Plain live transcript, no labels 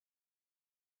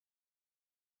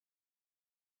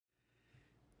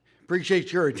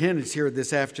Appreciate your attendance here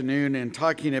this afternoon and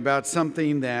talking about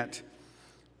something that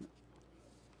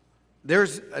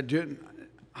there's a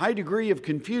high degree of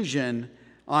confusion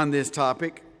on this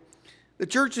topic. The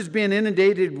church has been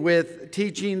inundated with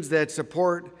teachings that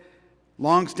support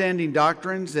long-standing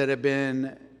doctrines that have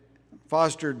been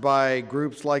fostered by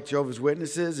groups like Jehovah's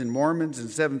Witnesses and Mormons and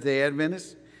Seventh-day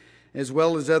Adventists, as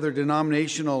well as other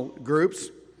denominational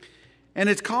groups. And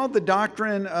it's called the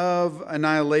doctrine of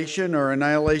annihilation or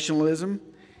annihilationism.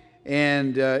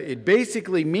 And it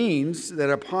basically means that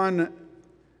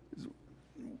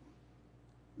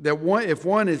if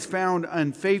one is found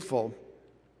unfaithful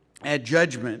at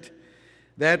judgment,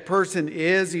 that person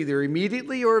is either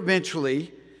immediately or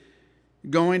eventually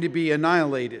going to be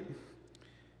annihilated.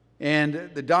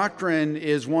 And the doctrine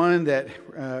is one that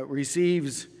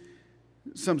receives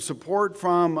some support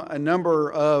from a number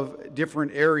of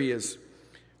different areas.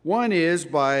 One is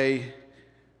by a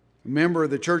member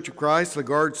of the Church of Christ,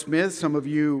 LaGard Smith. Some of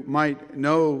you might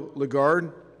know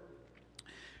LaGard,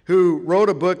 who wrote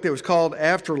a book that was called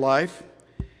Afterlife.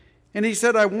 And he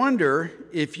said, I wonder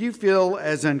if you feel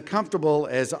as uncomfortable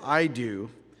as I do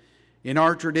in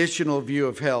our traditional view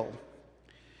of hell.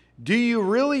 Do you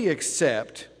really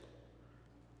accept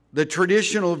the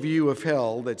traditional view of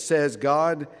hell that says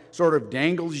God sort of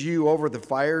dangles you over the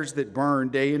fires that burn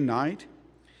day and night?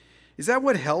 Is that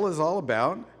what hell is all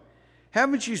about?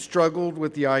 Haven't you struggled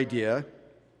with the idea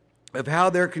of how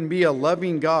there can be a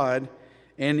loving God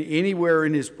and anywhere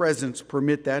in His presence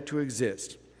permit that to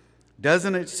exist?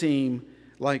 Doesn't it seem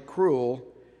like cruel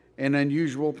and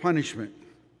unusual punishment?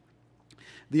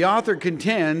 The author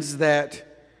contends that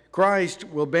Christ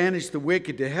will banish the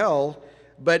wicked to hell,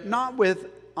 but not with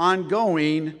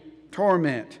ongoing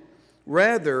torment.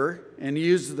 Rather, and he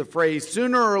uses the phrase,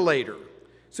 sooner or later,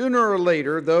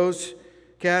 those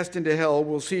cast into hell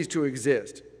will cease to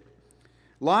exist.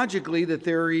 Logically, the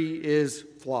theory is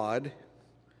flawed.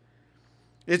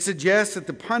 It suggests that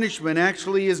the punishment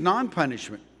actually is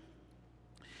non-punishment.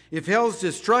 If hell's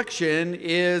destruction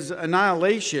is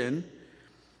annihilation,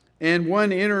 and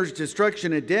one enters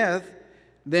destruction at death,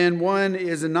 then one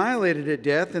is annihilated at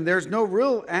death, and there's no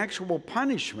real actual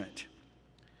punishment.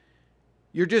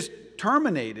 You're just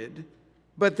terminated,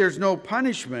 but there's no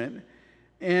punishment.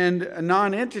 And a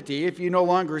non-entity, if you no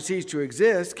longer cease to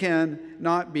exist,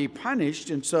 cannot be punished.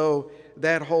 And so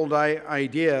that whole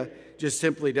idea just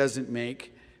simply doesn't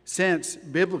make sense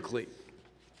biblically.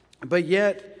 But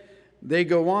yet, they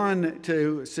go on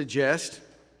to suggest,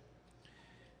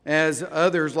 as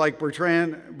others like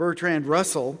Bertrand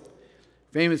Russell,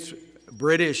 famous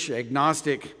British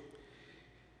agnostic,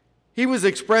 he was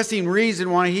expressing reason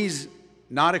why he's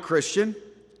not a Christian.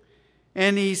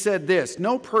 And he said this: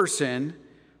 no person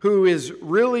who is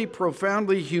really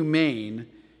profoundly humane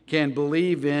can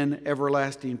believe in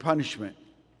everlasting punishment.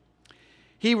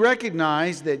 He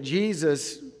recognized that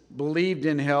Jesus believed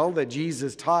in hell, that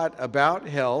Jesus taught about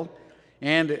hell,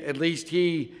 and at least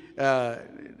he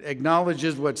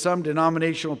acknowledges what some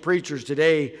denominational preachers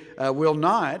today will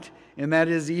not, and that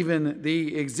is even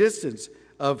the existence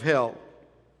of hell.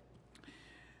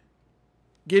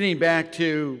 Getting back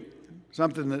to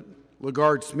something that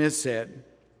LaGard Smith said,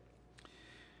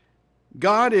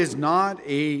 God is not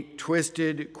a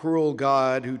twisted, cruel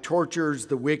God who tortures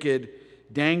the wicked,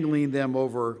 dangling them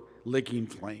over licking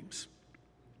flames.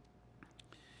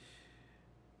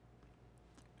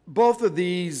 Both of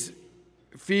these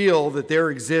feel that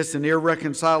there exists an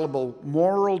irreconcilable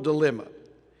moral dilemma.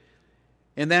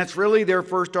 And that's really their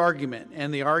first argument.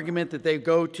 And the argument that they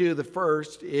go to the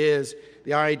first is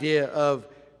the idea of,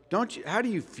 how do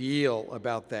you feel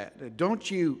about that?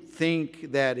 Don't you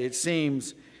think that it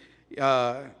seems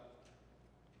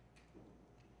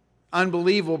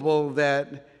unbelievable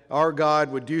that our God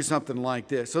would do something like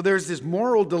this? So there's this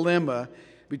moral dilemma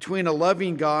between a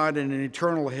loving God and an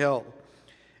eternal hell.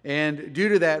 And due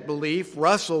to that belief,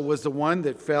 Russell was the one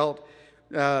that felt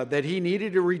that he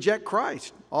needed to reject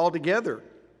Christ altogether,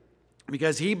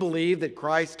 because he believed that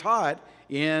Christ taught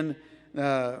in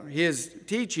his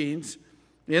teachings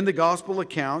in the gospel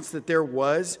accounts that there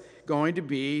was going to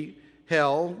be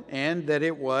hell and that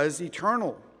it was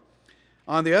eternal.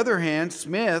 On the other hand,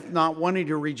 Smith, not wanting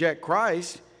to reject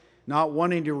Christ, not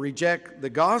wanting to reject the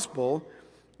gospel,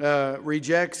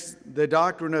 rejects the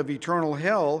doctrine of eternal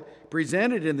hell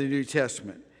presented in the New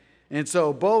Testament. And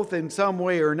so both in some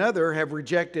way or another have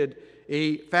rejected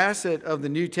a facet of the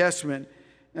New Testament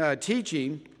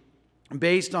teaching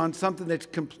based on something that's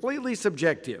completely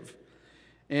subjective,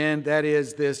 and that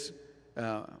is this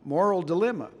moral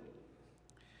dilemma.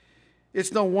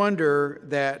 It's no wonder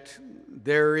that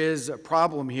there is a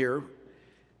problem here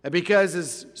Because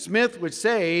as Smith would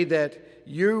say, that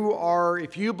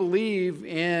if you believe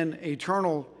in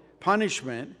eternal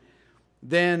punishment,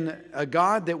 then a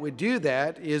God that would do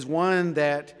that is one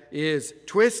that is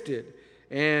twisted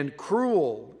and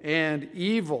cruel and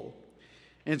evil.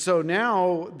 And so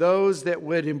now those that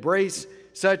would embrace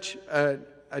such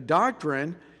a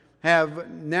doctrine have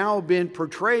now been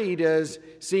portrayed as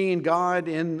seeing God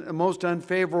in a most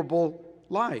unfavorable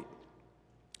light.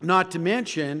 Not to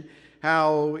mention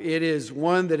how it is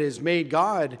one that has made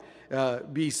God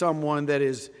be someone that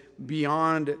is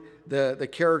beyond the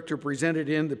character presented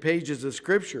in the pages of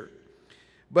Scripture.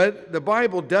 But the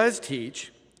Bible does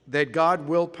teach that God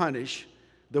will punish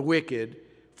the wicked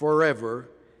forever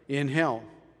in hell.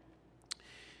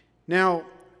 Now,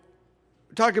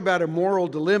 talk about a moral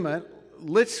dilemma.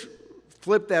 Let's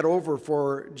flip that over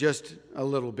for just a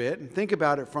little bit and think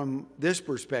about it from this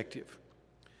perspective.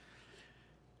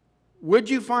 Would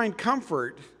you find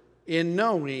comfort in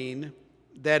knowing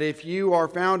that if you are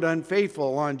found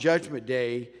unfaithful on Judgment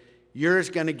Day, you're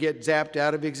just going to get zapped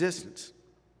out of existence?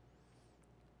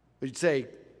 You'd say,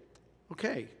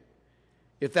 okay,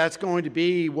 if that's going to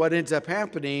be what ends up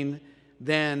happening,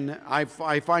 then I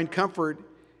find comfort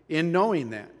in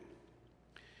knowing that.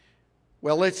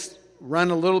 Well, let's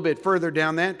run a little bit further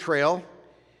down that trail.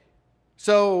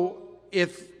 So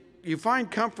if you find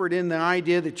comfort in the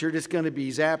idea that you're just going to be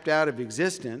zapped out of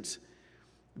existence,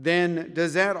 then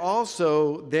does that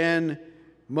also then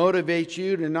motivate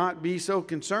you to not be so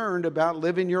concerned about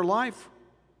living your life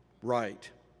right?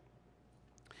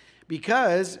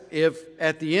 Because if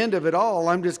at the end of it all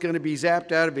I'm just going to be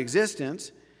zapped out of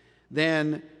existence,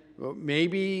 then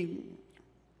maybe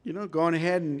going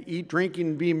ahead and eat, drinking,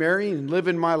 and be merry and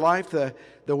living my life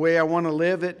the way I want to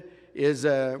live it is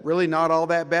really not all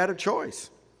that bad a choice.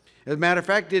 As a matter of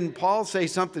fact, didn't Paul say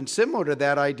something similar to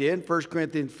that idea in 1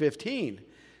 Corinthians 15?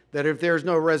 That if there's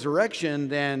no resurrection,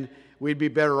 then we'd be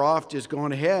better off just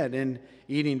going ahead and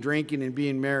eating, drinking, and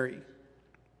being merry.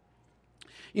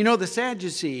 The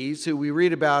Sadducees, who we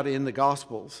read about in the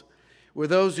Gospels, were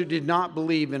those who did not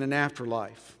believe in an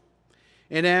afterlife.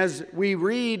 And as we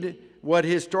read what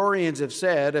historians have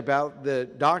said about the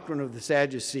doctrine of the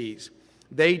Sadducees,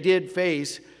 they did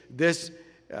face this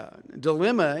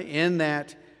dilemma in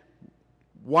that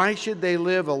why should they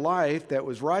live a life that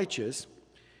was righteous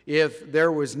if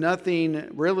there was nothing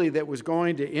really that was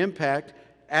going to impact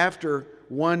after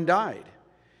one died?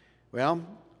 Well,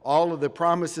 all of the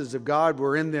promises of God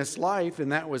were in this life,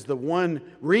 and that was the one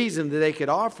reason that they could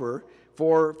offer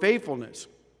for faithfulness.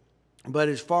 But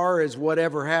as far as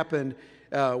whatever happened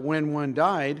when one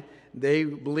died, they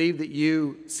believed that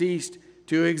you ceased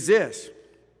to exist.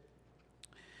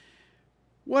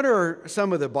 What are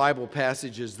some of the Bible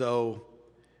passages, though,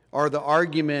 are the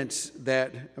arguments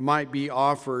that might be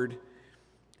offered?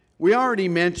 We already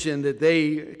mentioned that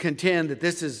they contend that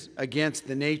this is against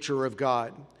the nature of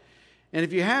God. And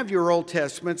if you have your Old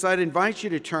Testaments, I'd invite you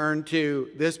to turn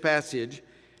to this passage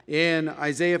in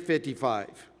Isaiah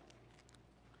 55.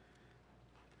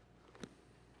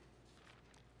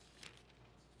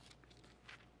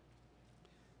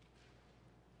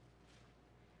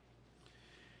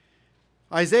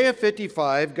 Isaiah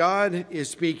 55, God is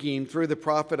speaking through the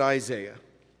prophet Isaiah.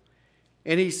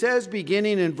 And he says,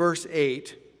 beginning in verse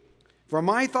 8, "For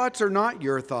my thoughts are not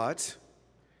your thoughts,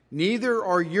 neither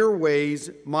are your ways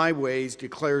my ways,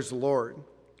 declares the Lord.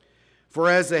 For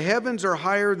as the heavens are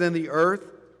higher than the earth,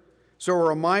 so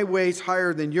are my ways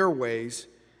higher than your ways,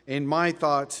 and my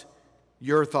thoughts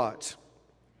your thoughts."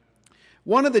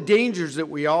 One of the dangers that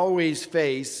we always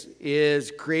face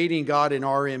is creating God in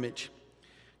our image.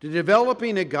 To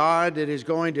developing a God that is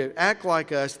going to act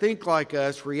like us, think like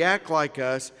us, react like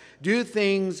us, do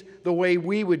things the way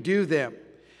we would do them.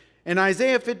 And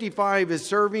Isaiah 55 is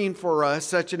serving for us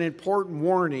such an important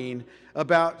warning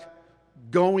about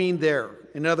going there.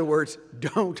 In other words,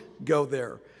 don't go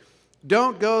there.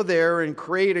 Don't go there and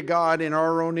create a God in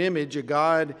our own image, a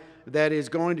God that is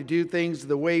going to do things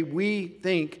the way we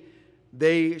think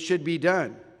they should be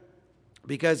done.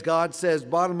 Because God says,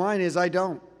 bottom line is, I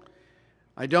don't.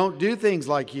 I don't do things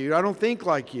like you. I don't think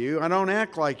like you. I don't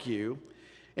act like you.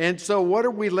 And so what are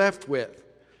we left with?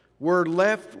 We're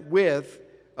left with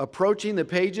approaching the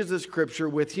pages of Scripture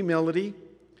with humility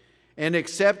and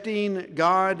accepting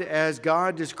God as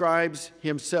God describes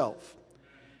Himself.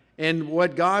 And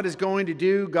what God is going to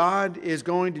do, God is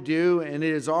going to do, and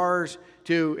it is ours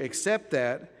to accept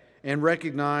that and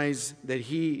recognize that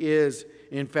He is,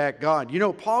 in fact, God.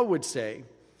 Paul would say,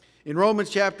 in Romans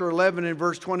chapter 11 and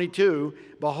verse 22,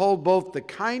 "Behold both the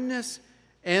kindness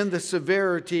and the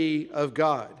severity of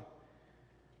God."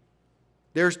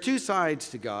 There's two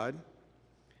sides to God.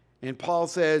 And Paul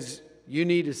says you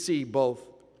need to see both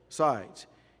sides.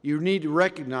 You need to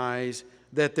recognize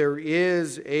that there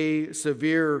is a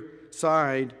severe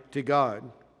side to God.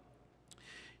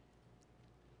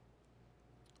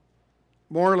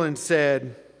 Moreland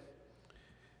said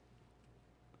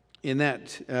in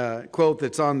that quote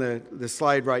that's on the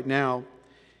slide right now,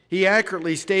 he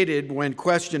accurately stated when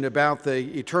questioned about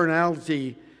the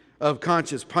eternality of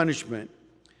conscious punishment,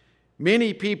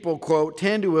 many people, quote,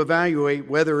 tend to evaluate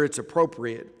whether it's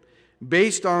appropriate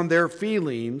based on their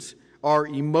feelings or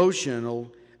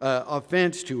emotional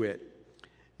offense to it,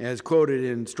 as quoted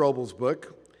in Strobel's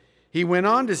book. He went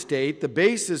on to state the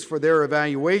basis for their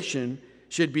evaluation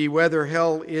should be whether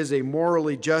hell is a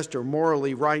morally just or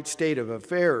morally right state of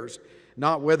affairs,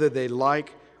 not whether they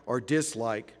like or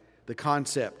dislike the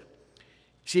concept.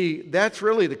 See, that's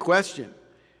really the question.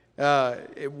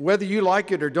 Whether you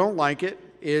like it or don't like it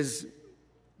is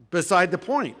beside the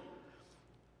point.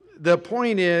 The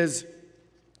point is,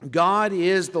 God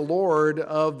is the Lord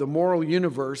of the moral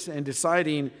universe and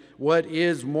deciding what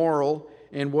is moral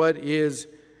and what is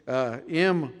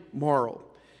immoral.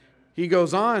 He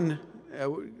goes on,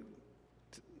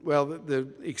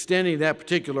 extending that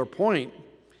particular point.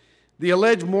 The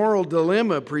alleged moral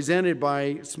dilemma presented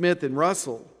by Smith and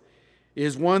Russell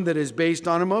is one that is based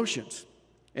on emotions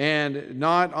and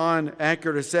not on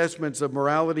accurate assessments of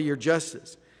morality or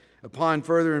justice. Upon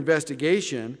further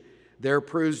investigation, there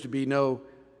proves to be no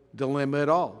dilemma at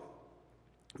all,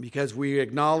 because we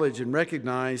acknowledge and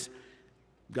recognize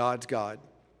God's God,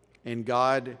 and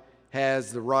God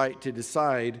has the right to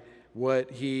decide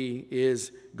what He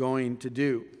is going to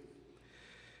do.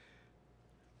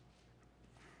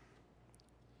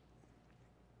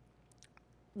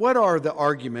 What are the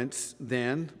arguments,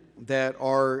 then, that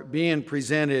are being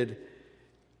presented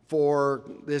for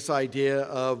this idea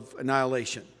of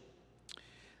annihilation?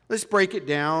 Let's break it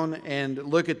down and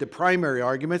look at the primary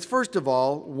arguments. First of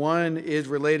all, one is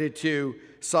related to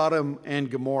Sodom and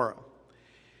Gomorrah.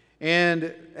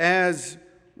 And as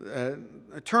a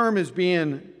term is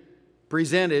being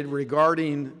presented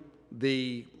regarding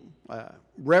the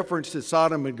reference to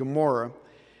Sodom and Gomorrah,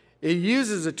 it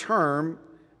uses a term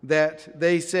that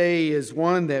they say is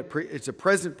one that it's a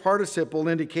present participle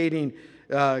indicating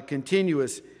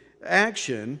continuous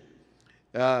action.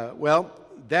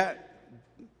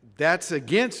 That's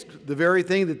against the very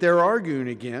thing that they're arguing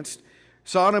against.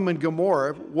 Sodom and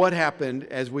Gomorrah, what happened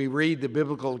as we read the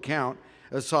biblical account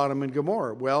of Sodom and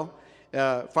Gomorrah? Well,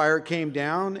 fire came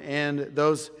down and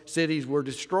those cities were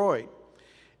destroyed.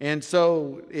 And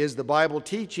so is the Bible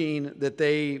teaching that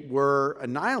they were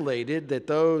annihilated, that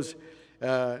those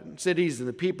cities and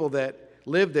the people that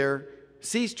lived there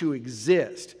ceased to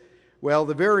exist? Well,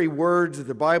 the very words that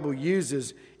the Bible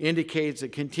uses indicates a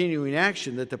continuing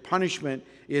action, that the punishment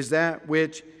is that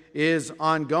which is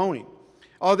ongoing.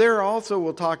 Oh, there also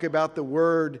we'll talk about the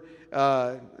word,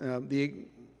 the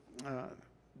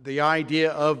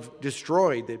idea of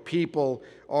destroyed, that people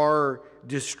are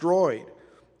destroyed.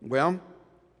 Well,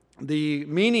 the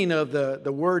meaning of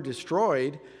the word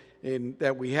destroyed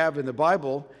that we have in the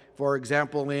Bible, for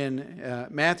example, in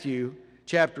Matthew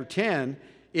chapter 10,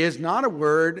 is not a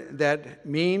word that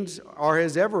means or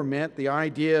has ever meant the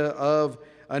idea of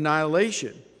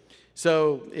annihilation.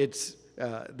 So it's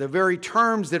the very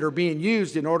terms that are being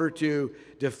used in order to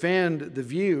defend the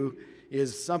view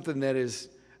is something that is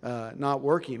not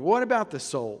working. What about the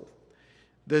soul?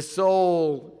 The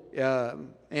soul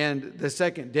and the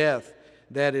second death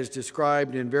that is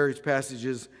described in various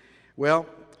passages. Well,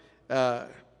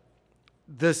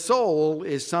 the soul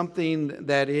is something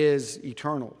that is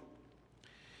eternal.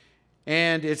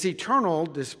 And it's eternal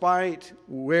despite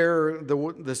where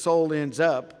the soul ends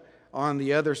up on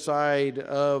the other side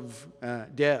of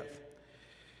death.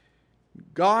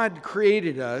 God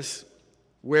created us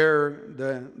where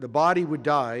the body would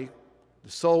die,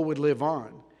 the soul would live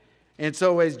on. And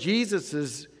so as Jesus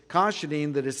is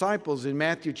cautioning the disciples in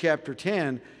Matthew chapter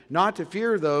 10 not to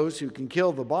fear those who can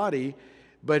kill the body,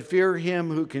 but fear him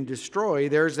who can destroy,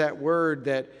 there's that word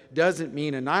that doesn't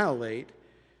mean annihilate,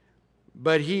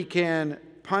 but he can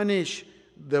punish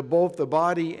both the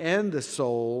body and the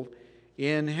soul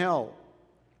in hell.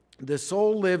 The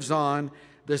soul lives on.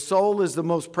 The soul is the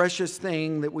most precious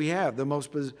thing that we have, the most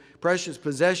precious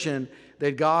possession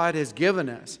that God has given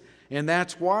us. And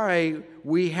that's why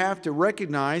we have to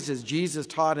recognize, as Jesus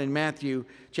taught in Matthew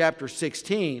chapter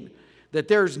 16, that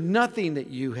there's nothing that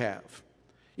you have.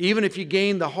 Even if you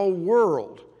gain the whole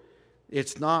world,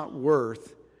 it's not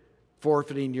worth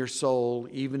forfeiting your soul,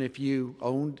 even if you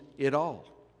owned it all.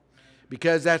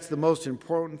 Because that's the most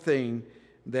important thing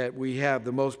that we have,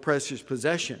 the most precious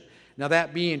possession. Now,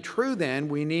 that being true, then,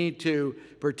 we need to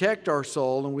protect our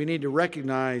soul, and we need to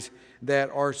recognize that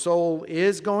our soul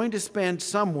is going to spend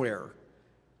somewhere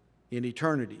in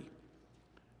eternity.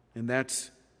 And that's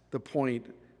the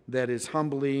point that is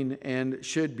humbling and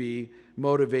should be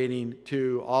motivating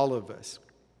to all of us.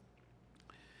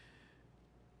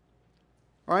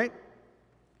 All right,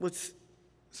 let's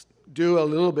do a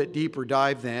little bit deeper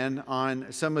dive then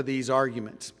on some of these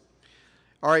arguments.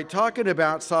 All right, talking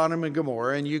about Sodom and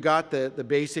Gomorrah, and you got the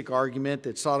basic argument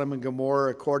that Sodom and Gomorrah,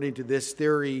 according to this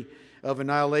theory of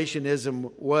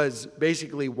annihilationism, was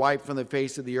basically wiped from the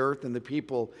face of the earth and the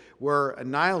people were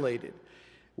annihilated.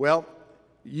 Well,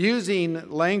 using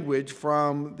language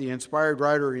from the inspired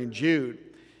writer in Jude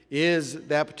is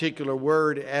that particular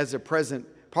word as a present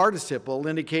participle,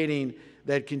 indicating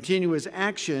that continuous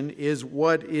action is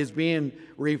what is being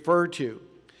referred to.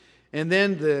 And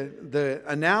then the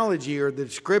analogy or the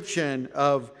description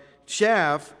of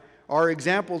chaff are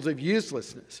examples of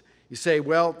uselessness. You say,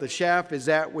 well, the chaff is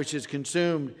that which is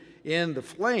consumed in the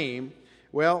flame.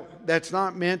 Well, that's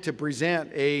not meant to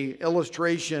present an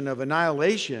illustration of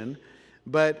annihilation,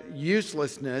 but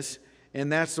uselessness,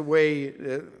 and that's the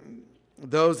way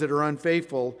those that are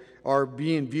unfaithful are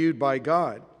being viewed by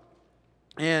God.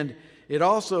 And it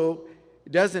also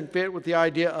doesn't fit with the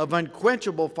idea of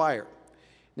unquenchable fire.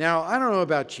 Now, I don't know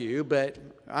about you, but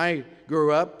I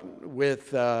grew up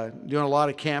with doing a lot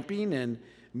of camping and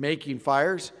making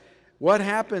fires. What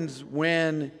happens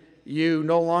when you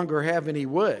no longer have any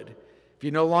wood? If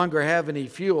you no longer have any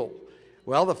fuel?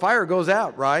 Well, the fire goes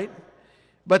out, right?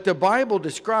 But the Bible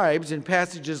describes in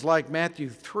passages like Matthew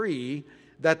 3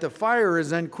 that the fire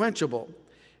is unquenchable.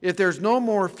 If there's no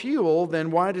more fuel,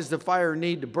 then why does the fire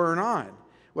need to burn on?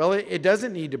 Well, it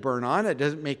doesn't need to burn on. It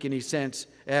doesn't make any sense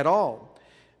at all.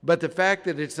 But the fact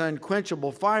that it's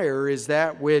unquenchable fire is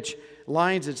that which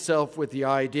lines itself with the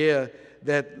idea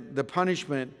that the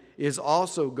punishment is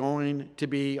also going to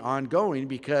be ongoing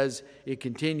because it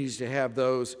continues to have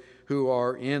those who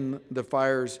are in the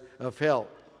fires of hell.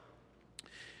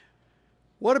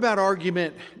 What about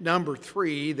argument number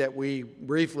 3 that we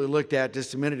briefly looked at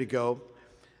just a minute ago,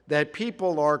 that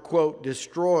people are, quote,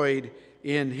 destroyed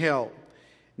in hell?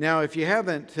 Now, if you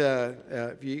haven't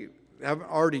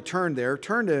already turned there,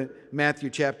 turn to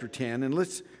Matthew chapter 10, and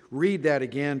let's read that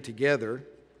again together.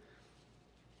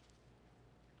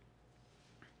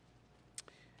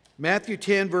 Matthew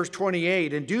 10, verse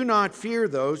 28, "And do not fear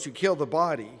those who kill the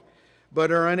body,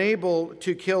 but are unable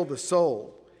to kill the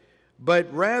soul,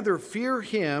 but rather fear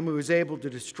him who is able to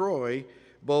destroy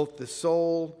both the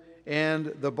soul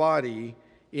and the body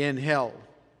in hell."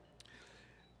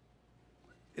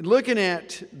 Looking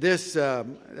at this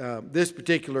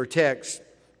particular text,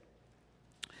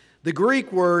 the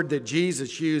Greek word that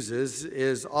Jesus uses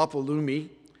is apolumi,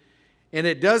 and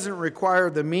it doesn't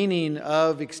require the meaning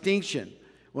of extinction.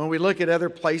 When we look at other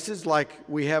places like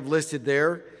we have listed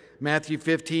there, Matthew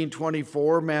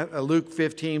 15:24, Luke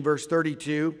 15, verse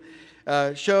 32,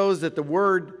 shows that the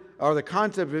word or the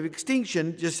concept of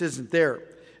extinction just isn't there.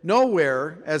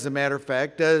 Nowhere, as a matter of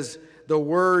fact, does the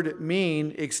word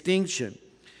mean extinction.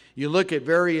 You look at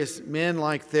various men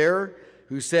like there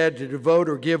who said to devote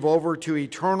or give over to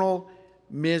eternal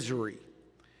misery.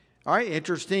 All right,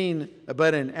 interesting,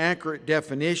 but an accurate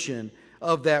definition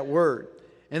of that word.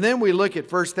 And then we look at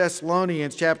 1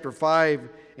 Thessalonians chapter 5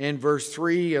 and verse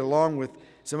 3, along with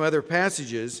some other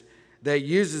passages that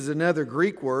uses another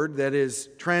Greek word that is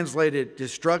translated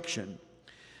destruction.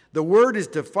 The word is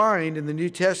defined in the New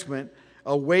Testament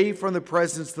away from the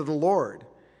presence of the Lord.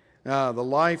 The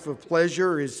life of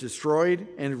pleasure is destroyed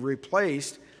and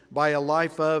replaced by a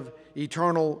life of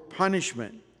eternal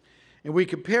punishment. And we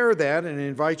compare that, and I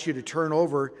invite you to turn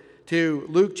over to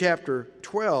Luke chapter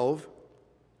 12,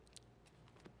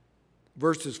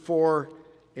 verses 4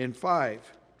 and 5.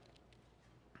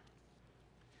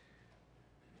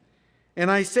 "And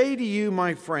I say to you,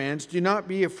 my friends, do not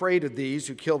be afraid of these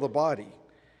who kill the body,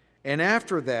 and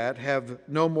after that have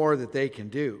no more that they can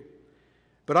do.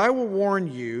 But I will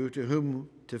warn you to whom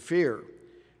to fear.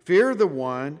 Fear the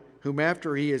one whom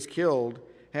after he is killed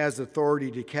has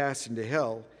authority to cast into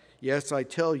hell. Yes, I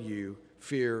tell you,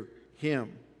 fear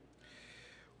him."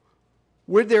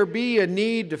 Would there be a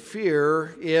need to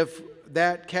fear if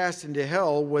that cast into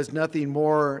hell was nothing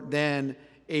more than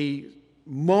a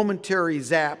momentary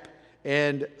zap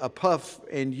and a puff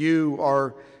and you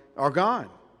are gone?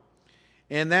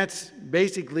 And that's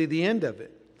basically the end of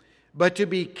it. But to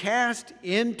be cast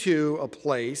into a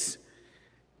place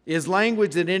is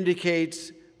language that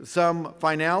indicates some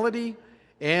finality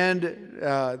and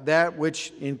that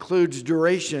which includes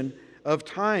duration of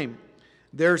time.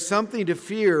 There's something to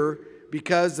fear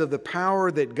because of the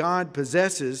power that God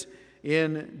possesses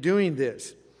in doing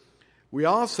this. We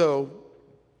also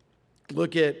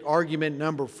look at argument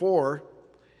number 4,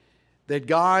 that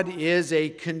God is a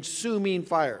consuming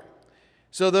fire.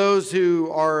 So those who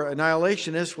are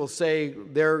annihilationists will say,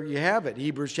 there you have it,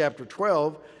 Hebrews chapter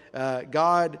 12,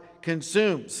 God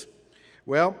consumes.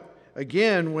 Well,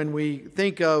 again, when we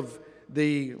think of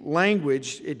the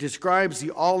language, it describes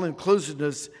the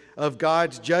all-inclusiveness of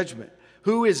God's judgment.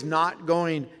 Who is not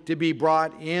going to be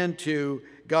brought into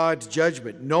God's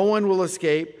judgment? No one will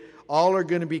escape. All are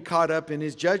going to be caught up in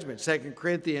his judgment. 2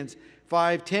 Corinthians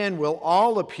 5:10, will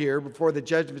all appear before the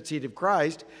judgment seat of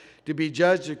Christ to be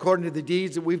judged according to the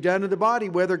deeds that we've done in the body,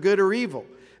 whether good or evil.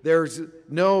 There's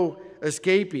no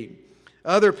escaping.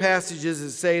 Other passages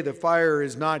that say the fire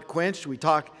is not quenched, we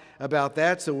talk about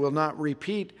that, so we'll not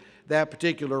repeat that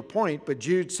particular point. But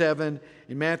Jude 7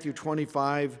 and Matthew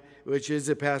 25, which is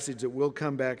a passage that we'll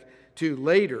come back to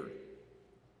later.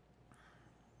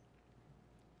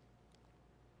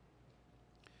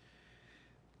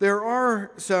 There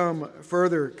are some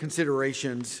further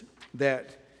considerations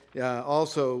that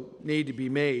also need to be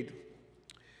made.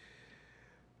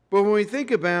 But when we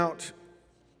think about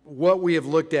what we have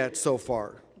looked at so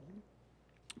far,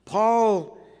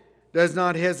 Paul does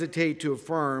not hesitate to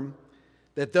affirm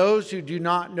that those who do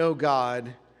not know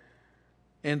God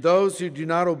and those who do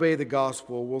not obey the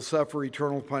gospel will suffer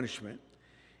eternal punishment,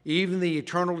 even the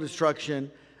eternal destruction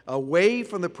away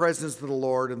from the presence of the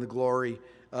Lord and the glory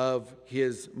of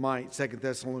his might. 2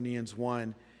 Thessalonians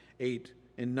 1, 8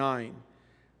 and 9.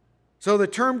 So the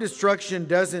term destruction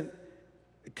doesn't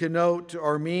connote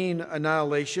or mean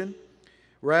annihilation.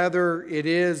 Rather, it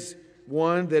is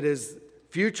one that is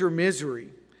future misery.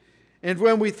 And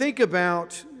when we think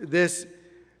about this,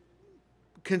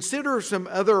 consider some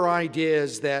other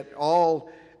ideas that all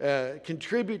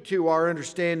contribute to our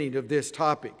understanding of this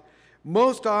topic.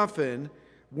 Most often,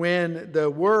 when the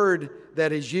word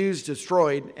that is used,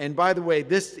 destroyed, and by the way,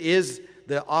 this is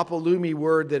the apolumi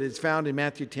word that is found in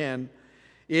Matthew 10,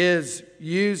 is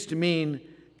used to mean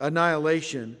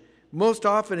annihilation. Most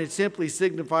often it simply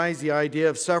signifies the idea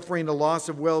of suffering the loss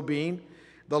of well-being,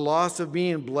 the loss of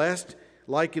being blessed,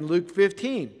 like in Luke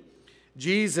 15.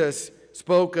 Jesus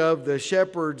spoke of the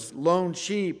shepherd's lone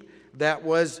sheep that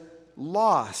was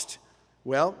lost.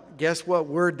 Well, guess what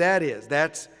word that is?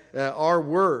 That's our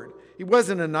word. He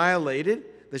wasn't annihilated.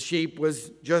 The sheep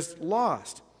was just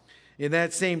lost. In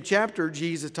that same chapter,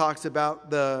 Jesus talks about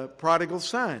the prodigal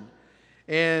son.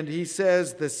 And he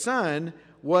says the son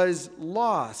was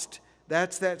lost.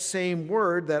 That's that same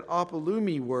word, that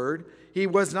apolumi word. He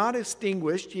was not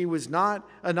extinguished. He was not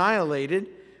annihilated,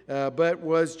 but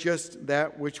was just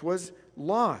that which was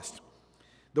lost.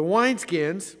 The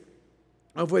wineskins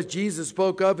of which Jesus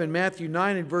spoke of in Matthew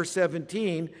 9 and verse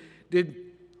 17 did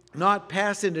not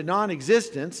pass into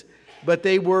non-existence, but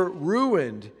they were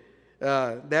ruined.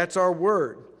 That's our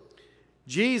word.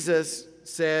 Jesus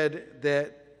said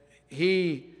that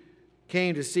he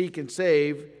came to seek and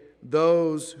save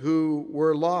those who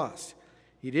were lost.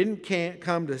 He didn't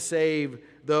come to save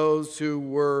those who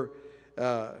were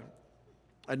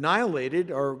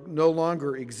annihilated or no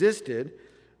longer existed,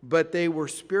 but they were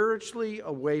spiritually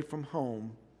away from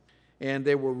home, and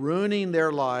they were ruining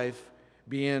their life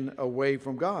being away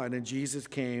from God, and Jesus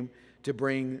came to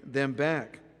bring them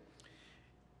back.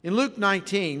 In Luke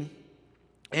 19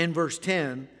 and verse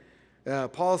 10,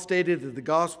 Paul stated that the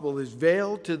gospel is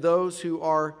veiled to those who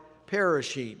are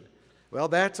perishing. Well,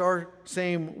 that's our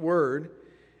same word.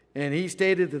 And he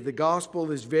stated that the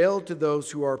gospel is veiled to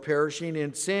those who are perishing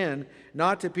in sin,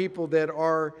 not to people that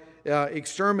are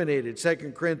exterminated.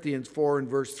 2 Corinthians 4 and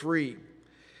verse 3.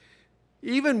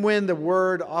 Even when the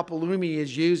word apolumi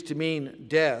is used to mean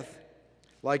death,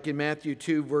 like in Matthew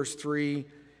 2 verse 3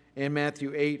 and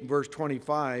Matthew 8 verse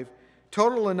 25,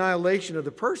 total annihilation of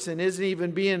the person isn't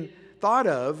even being thought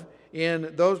of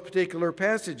in those particular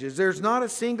passages. There's not a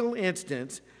single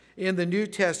instance in the New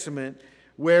Testament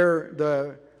where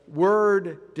the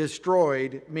word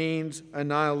destroyed means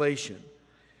annihilation.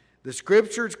 The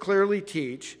scriptures clearly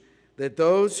teach that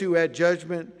those who at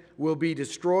judgment will be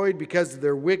destroyed because of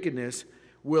their wickedness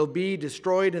will be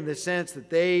destroyed in the sense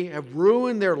that they have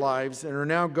ruined their lives and are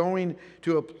now going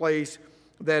to a place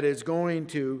that is going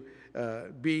to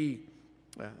be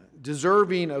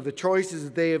deserving of the choices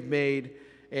that they have made,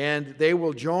 and they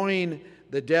will join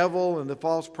the devil and the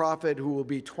false prophet who will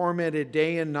be tormented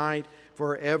day and night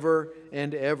forever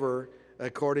and ever,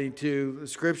 according to the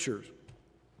scriptures.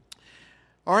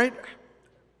 All right.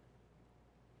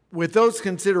 With those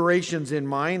considerations in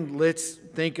mind, let's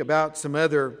think about some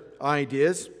other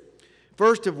ideas.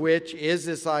 First of which is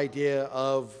this idea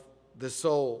of the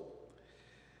soul.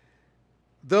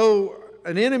 Though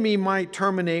an enemy might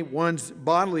terminate one's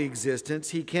bodily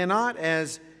existence, he cannot,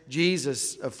 as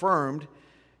Jesus affirmed,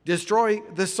 destroy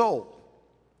the soul.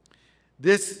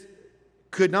 This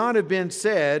could not have been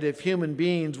said if human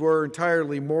beings were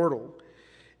entirely mortal.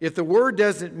 If the word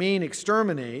doesn't mean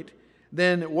exterminate,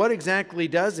 then what exactly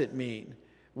does it mean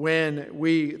when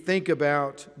we think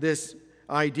about this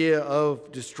idea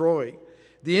of destroy?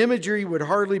 The imagery would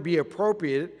hardly be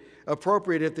appropriate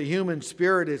if the human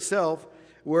spirit itself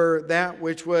were that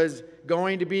which was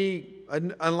going to be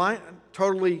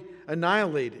totally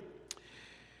annihilated.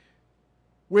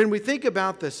 When we think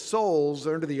about the souls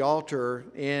under the altar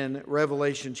in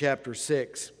Revelation chapter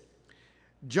 6,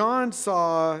 John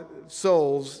saw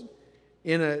souls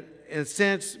in a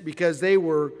sense because they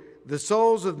were the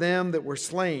souls of them that were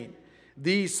slain.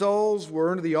 These souls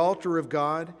were under the altar of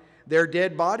God. Their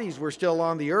dead bodies were still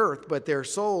on the earth, but their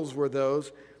souls were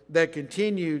those that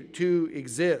continued to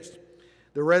exist.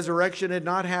 The resurrection had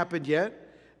not happened yet,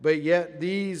 but yet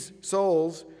these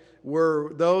souls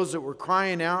were those that were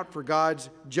crying out for God's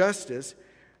justice,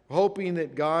 hoping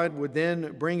that God would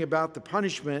then bring about the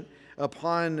punishment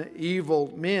upon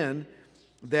evil men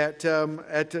that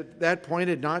at that point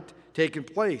had not taken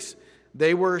place.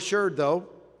 They were assured, though,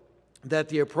 that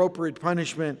the appropriate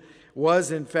punishment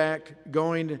was in fact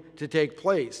going to take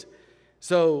place.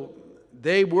 So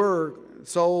they were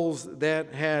souls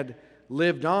that had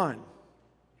lived on.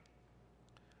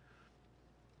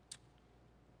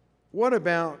 What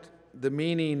about the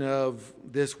meaning of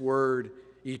this word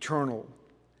eternal?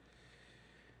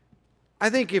 I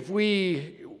think if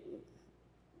we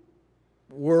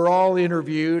were all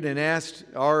interviewed and asked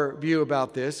our view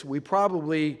about this, we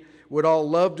probably would all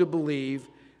love to believe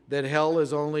that hell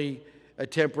is only a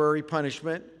temporary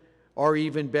punishment, or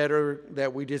even better,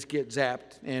 that we just get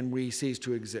zapped and we cease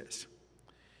to exist.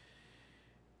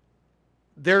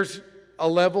 There's a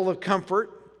level of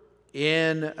comfort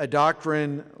in a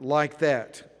doctrine like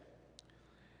that.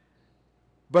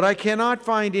 But I cannot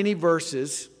find any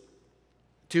verses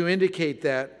to indicate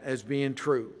that as being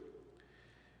true.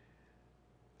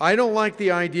 I don't like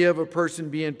the idea of a person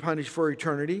being punished for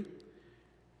eternity,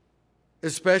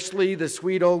 especially the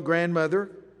sweet old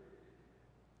grandmother,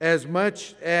 as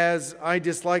much as I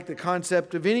dislike the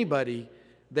concept of anybody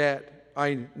that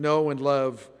I know and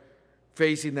love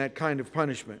facing that kind of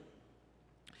punishment.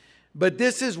 But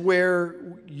this is where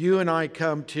you and I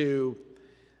come to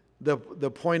the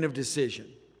point of decision.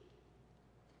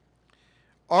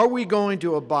 Are we going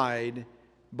to abide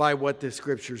by what the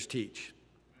Scriptures teach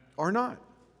or not?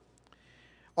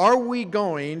 Are we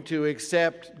going to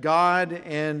accept God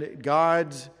and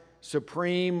God's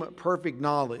supreme perfect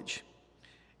knowledge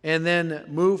and then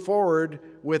move forward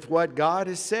with what God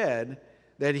has said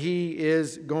that He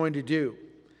is going to do?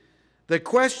 The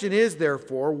question is,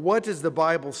 therefore, what does the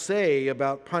Bible say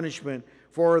about punishment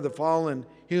for the fallen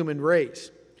human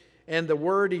race? And the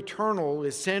word eternal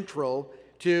is central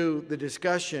to the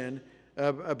discussion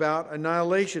about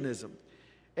annihilationism.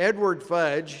 Edward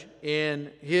Fudge,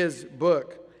 in his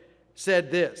book,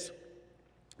 said this: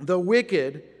 "The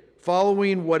wicked,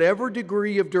 following whatever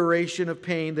degree of duration of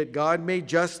pain that God may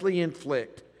justly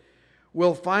inflict,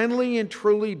 will finally and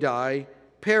truly die,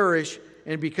 perish,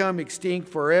 and become extinct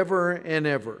forever and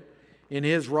ever." In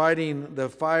his writing, The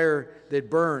Fire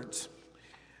That Burns.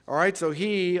 All right, so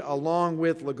he, along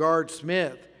with LaGard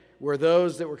Smith, were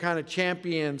those that were kind of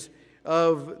champions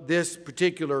of this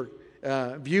particular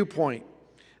viewpoint.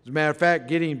 As a matter of fact,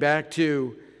 getting back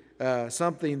to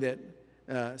something that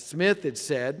Smith had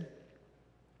said,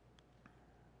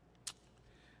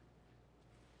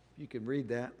 you can read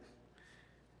that.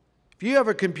 If you have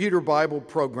a computer Bible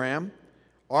program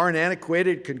or an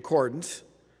antiquated concordance,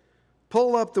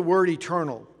 pull up the word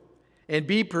eternal and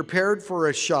be prepared for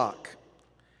a shock.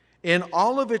 In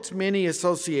all of its many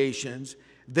associations,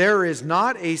 there is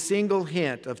not a single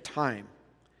hint of time.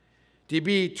 To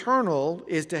be eternal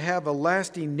is to have a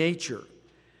lasting nature,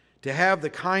 to have the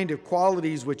kind of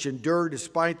qualities which endure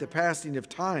despite the passing of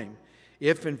time,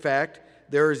 if in fact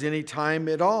there is any time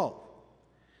at all.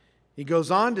 He goes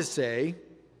on to say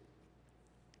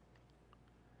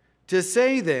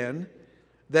then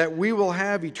that we will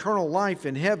have eternal life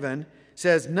in heaven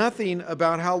says nothing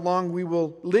about how long we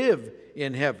will live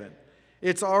in heaven.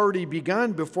 It's already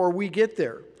begun before we get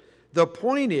there. The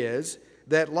point is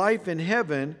that life in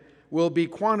heaven will be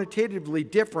quantitatively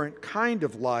different kind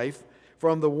of life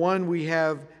from the one we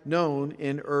have known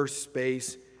in earth,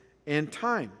 space, and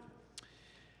time.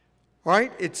 All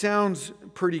right, it sounds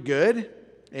pretty good,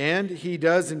 and he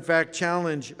does in fact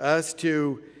challenge us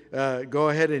to go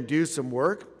ahead and do some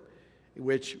work.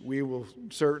 which we will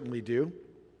certainly do.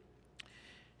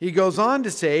 He goes on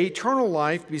to say, eternal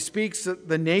life bespeaks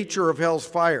the nature of hell's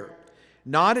fire,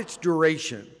 not its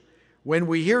duration. When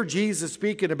we hear Jesus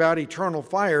speaking about eternal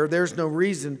fire, there's no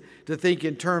reason to think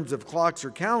in terms of clocks or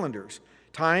calendars.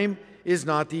 Time is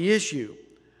not the issue.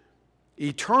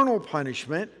 Eternal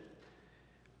punishment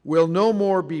will no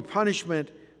more be punishment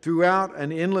throughout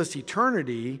an endless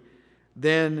eternity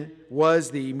than was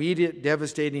the immediate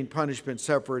devastating punishment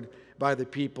suffered by the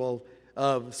people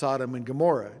of Sodom and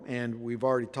Gomorrah. And we've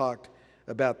already talked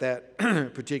about that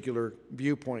particular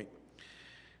viewpoint.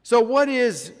 So what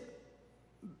is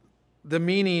the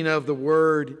meaning of the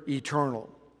word eternal?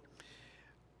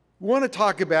 We want to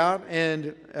talk about,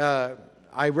 and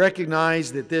I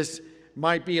recognize that this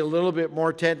might be a little bit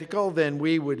more technical than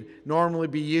we would normally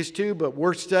be used to, but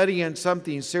we're studying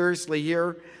something seriously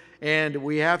here, and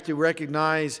we have to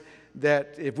recognize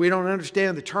that if we don't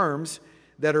understand the terms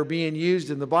that are being used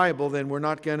in the Bible, then we're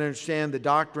not going to understand the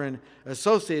doctrine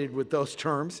associated with those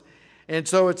terms. And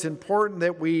so it's important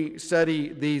that we study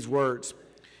these words.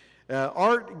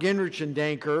 Art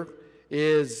Ginrich-Danker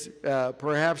is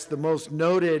perhaps the most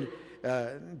noted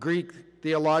Greek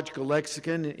theological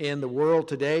lexicon in the world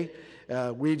today.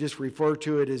 We just refer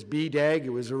to it as BDAG. It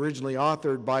was originally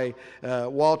authored by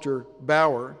Walter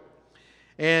Bauer.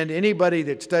 And anybody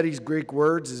that studies Greek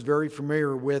words is very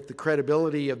familiar with the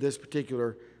credibility of this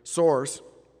particular source.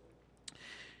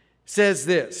 Says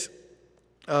this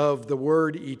of the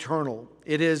word eternal: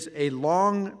 it is a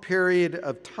long period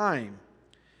of time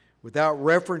without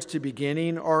reference to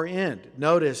beginning or end.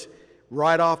 Notice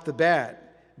right off the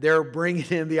bat, they're bringing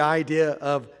in the idea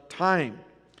of time.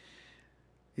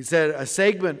 He said a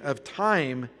segment of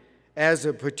time as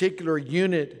a particular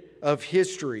unit of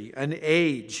history, an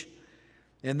age.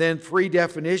 And then three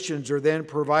definitions are then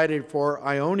provided for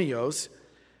aionios,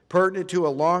 pertinent to a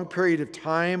long period of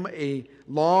time, a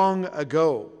long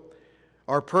ago,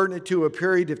 are pertinent to a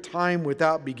period of time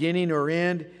without beginning or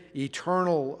end,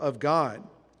 eternal of God.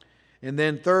 And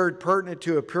then third, pertinent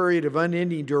to a period of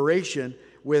unending duration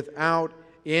without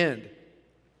end.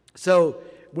 So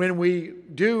when we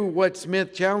do what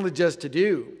Smith challenged us to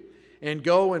do and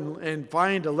go and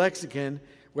find a lexicon,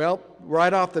 well,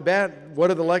 right off the bat, what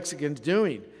are the lexicons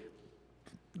doing?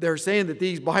 They're saying that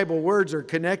these Bible words are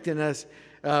connecting us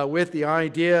with the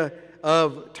idea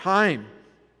of time.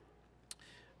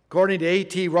 According to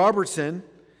A.T. Robertson,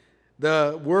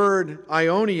 the word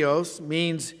aionios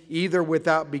means either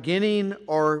without beginning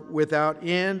or without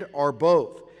end or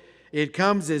both. It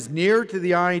comes as near to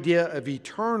the idea of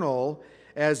eternal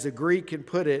as the Greek can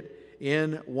put it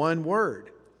in one word.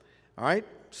 All right?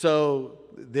 So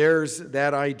there's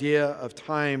that idea of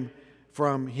time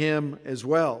from him as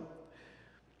well.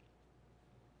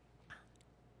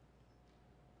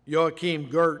 Joachim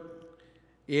Gert,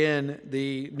 in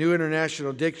the New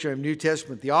International Dictionary of New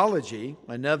Testament Theology,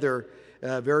 another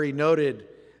very noted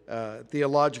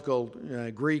theological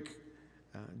Greek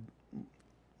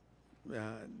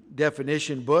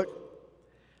definition book,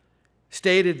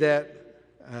 stated that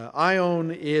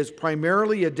aion is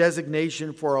primarily a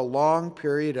designation for a long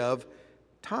period of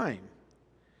time.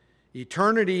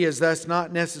 Eternity is thus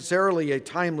not necessarily a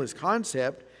timeless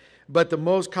concept, but the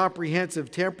most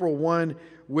comprehensive temporal one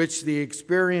which the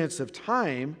experience of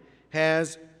time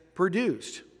has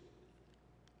produced.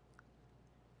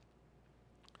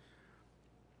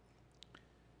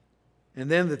 And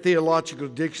then the Theological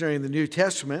Dictionary in the New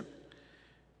Testament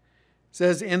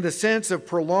says, in the sense of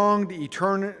prolonged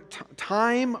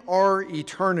time or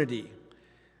eternity.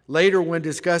 Later, when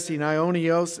discussing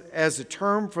aionios as a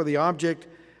term for the object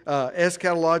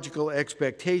eschatological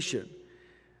expectation,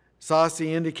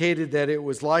 Saucy indicated that it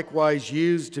was likewise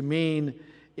used to mean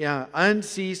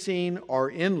unceasing or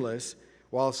endless,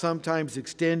 while sometimes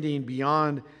extending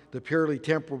beyond the purely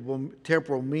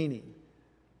temporal meaning.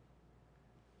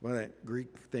 Well, that Greek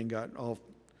thing got all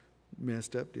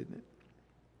messed up, didn't it?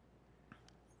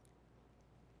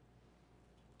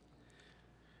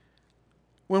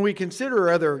 When we consider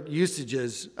other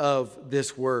usages of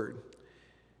this word,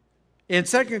 in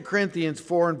 2 Corinthians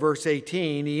 4 and verse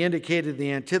 18, he indicated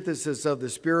the antithesis of the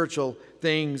spiritual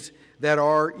things that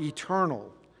are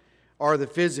eternal, are the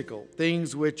physical,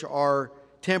 things which are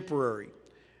temporary.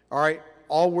 All right,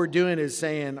 all we're doing is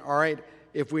saying, all right,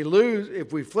 if we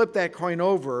flip that coin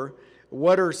over,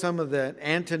 what are some of the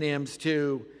antonyms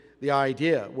to the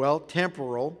idea? Well,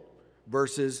 temporal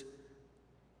versus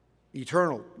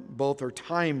eternal. Both are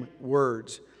time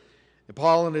words. And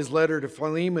Paul, in his letter to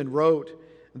Philemon, wrote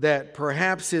that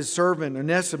perhaps his servant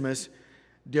Onesimus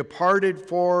departed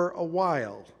for a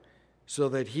while, so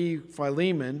that he,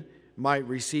 Philemon, might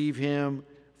receive him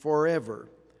forever.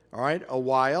 All right, a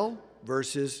while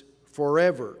versus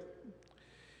forever.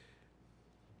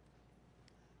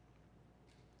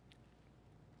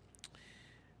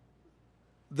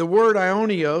 The word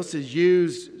aionios is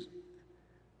used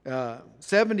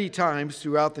 70 times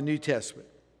throughout the New Testament.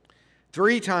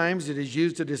 3 times it is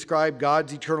used to describe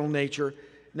God's eternal nature.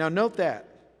 Now note that.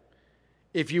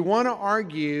 If you want to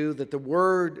argue that the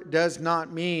word does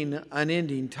not mean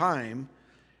unending time,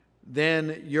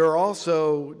 then you're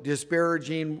also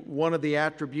disparaging one of the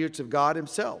attributes of God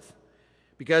himself,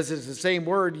 because it's the same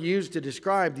word used to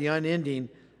describe the unending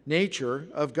nature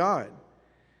of God.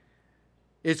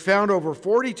 It's found over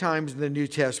 40 times in the New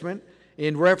Testament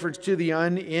in reference to the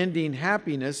unending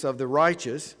happiness of the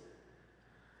righteous,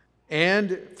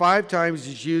 and 5 times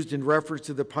it's used in reference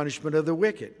to the punishment of the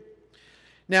wicked.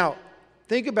 Now,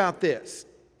 think about this.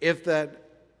 If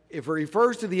it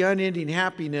refers to the unending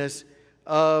happiness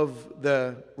of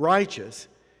the righteous,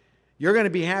 you're going to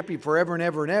be happy forever and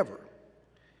ever and ever.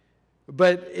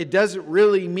 But it doesn't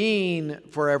really mean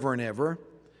forever and ever.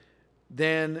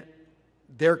 Then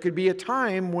there could be a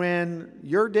time when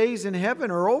your days in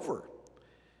heaven are over.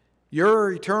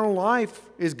 Your eternal life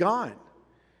is gone.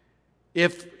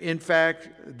 If, in fact,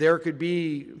 there could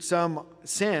be some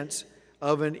sense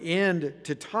of an end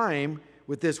to time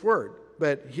with this word.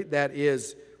 But that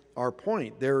is our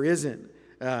point. There isn't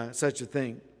such a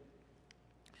thing.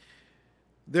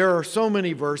 There are so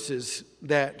many verses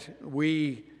that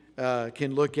we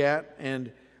can look at,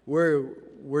 and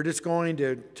we're just going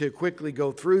to quickly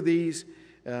go through these.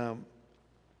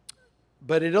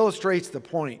 But it illustrates the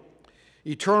point.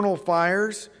 Eternal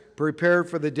fires prepared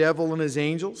for the devil and his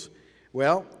angels.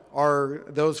 Well, are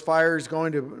those fires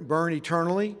going to burn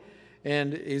eternally?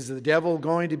 And is the devil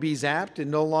going to be zapped and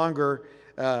no longer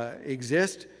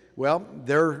exist? Well,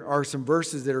 there are some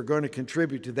verses that are going to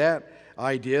contribute to that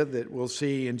idea that we'll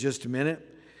see in just a minute.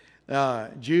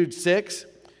 Jude 6,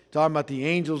 talking about the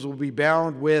angels will be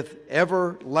bound with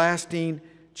everlasting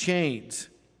chains.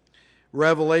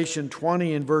 Revelation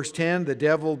 20 and verse 10, the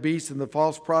devil, beast, and the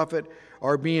false prophet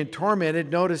are being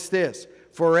tormented. Notice this,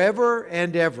 forever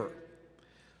and ever.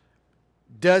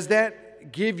 Does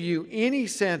that give you any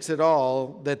sense at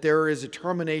all that there is a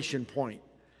termination point?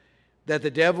 That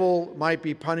the devil might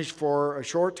be punished for a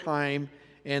short time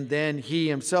and then he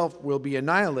himself will be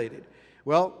annihilated?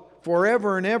 Well,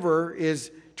 forever and ever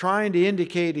is trying to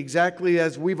indicate exactly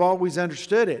as we've always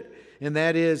understood it, and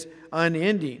that is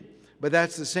unending. But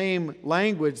that's the same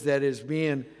language that is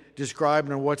being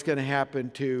described on what's going to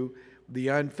happen to the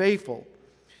unfaithful.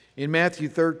 In Matthew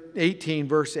 18,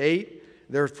 verse 8,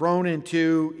 they're thrown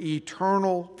into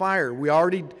eternal fire. We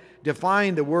already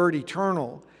defined the word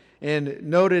eternal and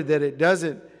noted that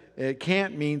it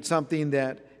can't mean something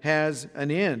that has an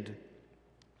end.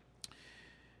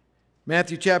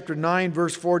 Matthew chapter 9,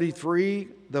 verse 43,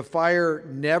 the fire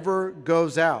never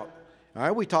goes out. All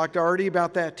right, we talked already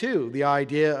about that too. The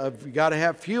idea of you got to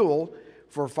have fuel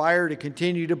for fire to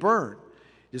continue to burn.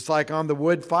 Just like on the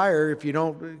wood fire, if you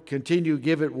don't continue to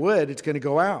give it wood, it's going to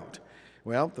go out.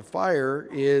 Well, the fire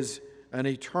is an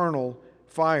eternal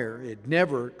fire. It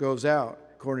never goes out,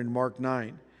 according to Mark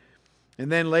 9.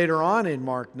 And then later on in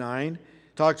Mark 9,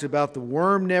 talks about the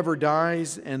worm never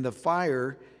dies and the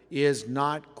fire is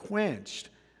not quenched.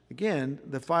 Again,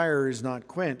 the fire is not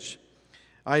quenched.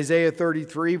 Isaiah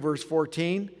 33, verse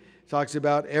 14, talks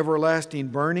about everlasting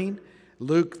burning.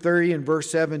 Luke 30 and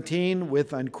verse 17,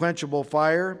 with unquenchable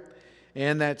fire.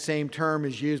 And that same term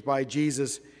is used by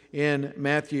Jesus in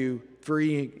Matthew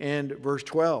 3 and verse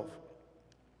 12.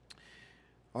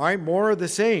 All right, more of the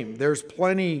same. There's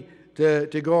plenty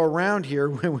to go around here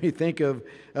when we think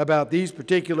about these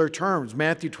particular terms.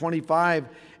 Matthew 25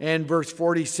 and verse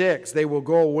 46, they will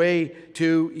go away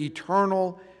to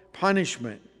eternal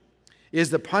punishment. Is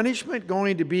the punishment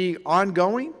going to be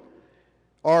ongoing?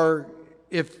 Or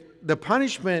if the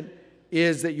punishment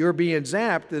is that you're being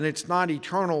zapped, then it's not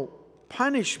eternal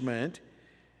punishment.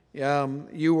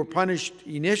 You were punished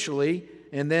initially,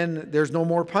 and then there's no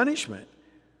more punishment.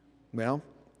 Well,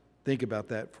 think about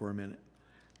that for a minute.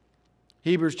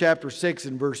 Hebrews chapter 6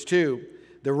 and verse 2,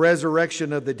 the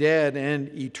resurrection of the dead and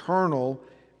eternal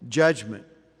judgment.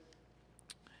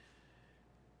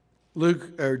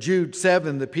 Jude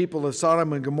 7, the people of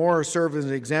Sodom and Gomorrah serve as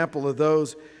an example of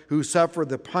those who suffer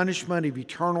the punishment of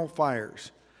eternal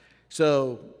fires.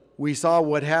 So we saw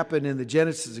what happened in the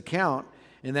Genesis account,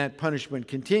 and that punishment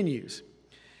continues.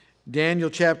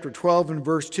 Daniel chapter 12 and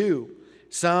verse 2,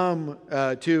 some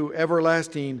to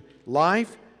everlasting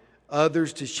life,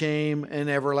 others to shame and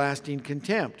everlasting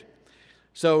contempt.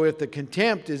 So if the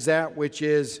contempt is that which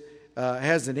has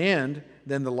an end,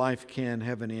 then the life can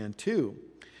have an end too.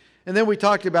 And then we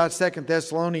talked about 2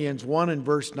 Thessalonians 1 and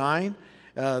verse 9.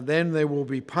 Then they will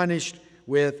be punished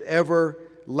with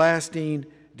everlasting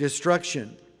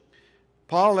destruction.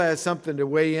 Paul has something to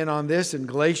weigh in on this in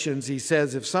Galatians. He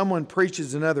says, if someone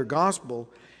preaches another gospel,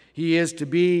 he is to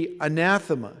be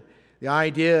anathema, the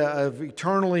idea of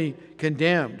eternally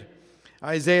condemned.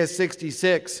 Isaiah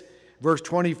 66, verse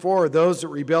 24, those that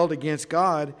rebelled against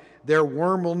God, their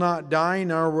worm will not die,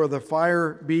 nor will the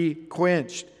fire be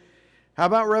quenched. How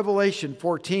about Revelation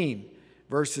 14,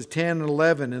 verses 10 and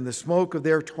 11? And the smoke of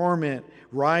their torment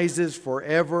rises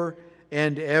forever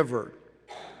and ever.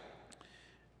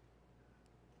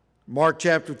 Mark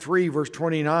chapter 3, verse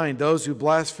 29, those who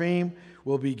blaspheme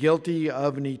will be guilty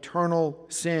of an eternal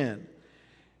sin.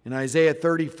 In Isaiah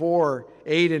 34,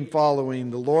 8 and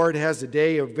following, the Lord has a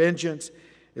day of vengeance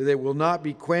that will not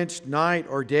be quenched night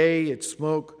or day. Its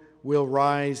smoke will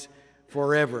rise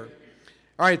forever.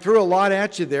 All right, threw a lot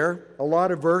at you there, a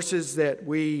lot of verses that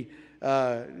we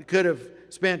could have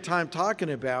spent time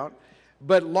talking about.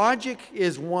 But logic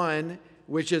is one,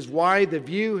 which is why the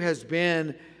view has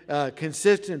been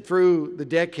consistent through the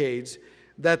decades,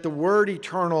 that the word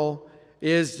eternal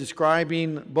is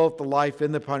describing both the life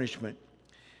and the punishment,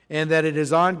 and that it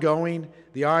is ongoing,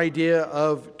 the idea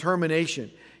of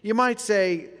termination. You might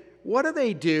say, what do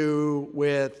they do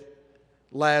with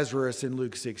Lazarus in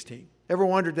Luke 16? Ever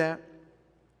wondered that?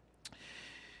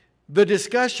 The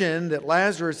discussion that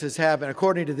Lazarus is having,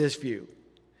 according to this view,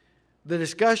 the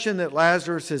discussion that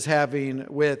Lazarus is having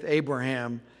with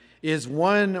Abraham is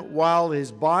one while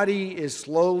his body is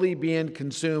slowly being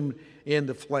consumed in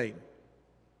the flame.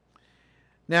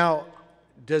 Now,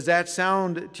 does that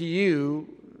sound to you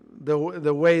the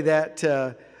way that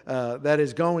that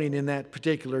is going in that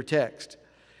particular text?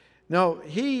 No,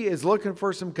 he is looking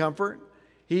for some comfort.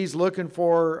 He's looking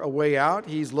for a way out.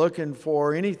 He's looking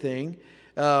for anything.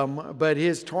 But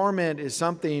his torment is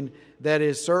something that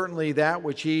is certainly that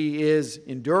which he is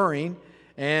enduring.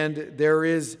 And there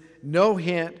is no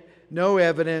hint, no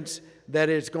evidence that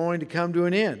it's going to come to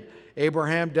an end.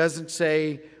 Abraham doesn't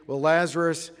say, well,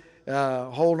 Lazarus,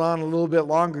 hold on a little bit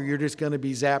longer. You're just going to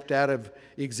be zapped out of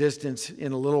existence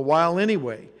in a little while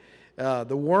anyway.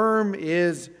 The worm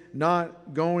is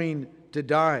not going to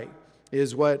die,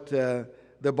 is what the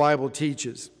Bible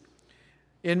teaches.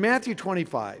 In Matthew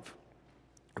 25,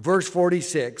 verse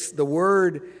 46, the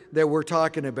word that we're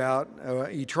talking about,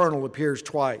 eternal, appears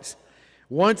twice.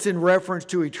 Once in reference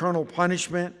to eternal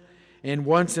punishment, and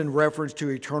once in reference to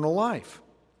eternal life.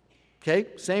 Okay,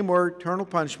 same word, eternal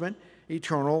punishment,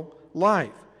 eternal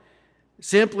life.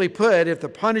 Simply put, if the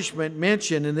punishment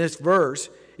mentioned in this verse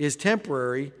is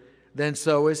temporary, then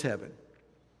so is heaven.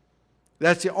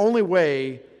 That's the only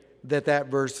way that that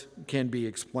verse can be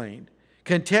explained.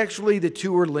 Contextually, the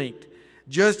two are linked.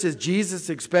 Just as Jesus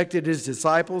expected his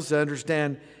disciples to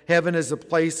understand heaven as a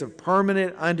place of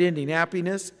permanent, unending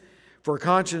happiness for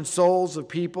conscious souls of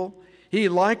people, he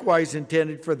likewise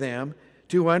intended for them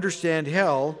to understand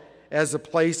hell as a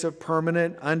place of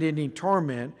permanent, unending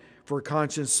torment for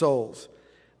conscious souls.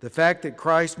 The fact that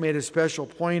Christ made a special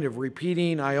point of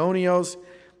repeating aionios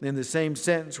in the same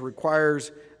sentence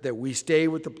requires that we stay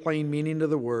with the plain meaning of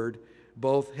the word.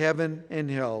 Both heaven and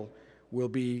hell will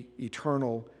be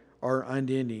eternal or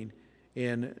unending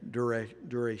in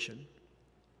duration.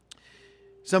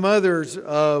 Some others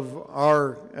of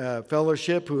our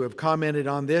fellowship who have commented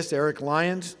on this, Eric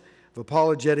Lyons of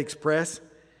Apologetics Press,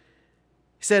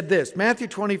 said this: Matthew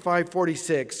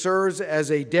 25:46 serves as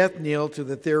a death knell to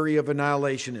the theory of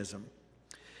annihilationism.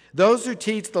 Those who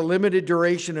teach the limited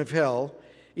duration of hell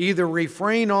either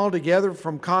refrain altogether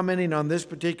from commenting on this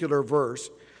particular verse,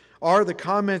 or the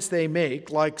comments they make,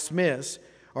 like Smith's,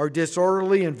 are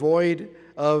disorderly and void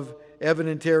of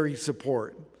evidentiary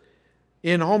support.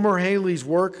 In Homer Haley's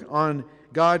work on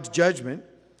God's judgment,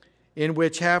 in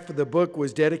which half of the book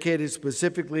was dedicated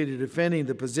specifically to defending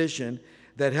the position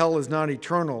that hell is not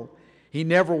eternal, he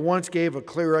never once gave a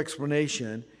clear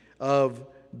explanation of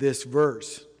this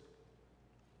verse.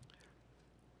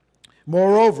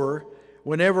 Moreover,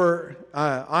 whenever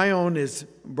Ion is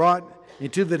brought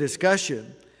into the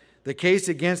discussion, the case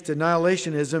against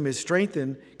annihilationism is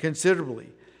strengthened considerably.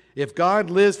 If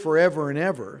God lives forever and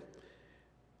ever,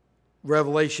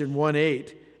 Revelation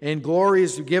 1:8, and glory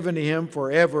is given to him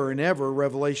forever and ever,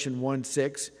 Revelation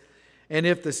 1:6, and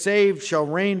if the saved shall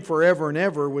reign forever and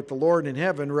ever with the Lord in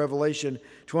heaven, Revelation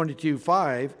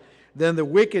 22:5, then the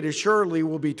wicked assuredly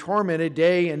will be tormented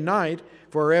day and night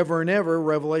forever and ever,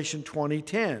 Revelation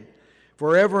 20:10.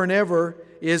 Forever and ever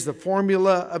is the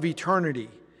formula of eternity,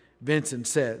 Vincent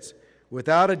says.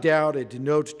 Without a doubt, it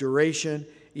denotes duration,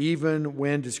 even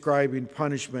when describing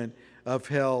punishment of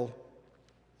hell.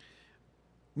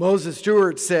 Moses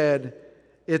Stewart said,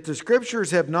 "If the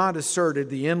Scriptures have not asserted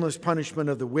the endless punishment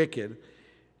of the wicked,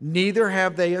 neither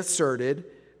have they asserted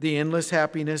the endless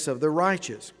happiness of the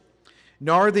righteous,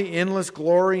 nor the endless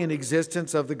glory and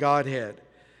existence of the Godhead.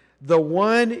 The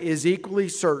one is equally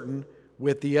certain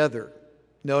with the other."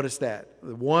 Notice that.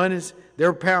 The one is,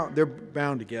 they're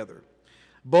bound together.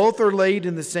 Both are laid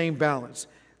in the same balance.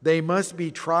 They must be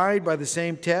tried by the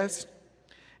same test.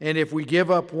 And if we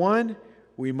give up one,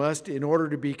 we must, in order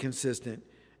to be consistent,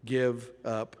 give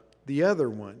up the other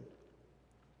one.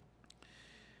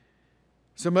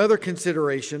 Some other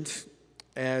considerations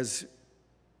as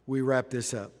we wrap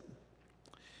this up.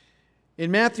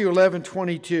 In Matthew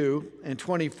 11:22 and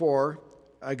 24,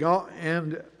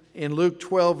 and in Luke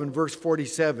 12 and verse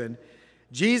 47,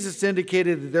 Jesus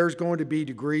indicated that there's going to be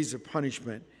degrees of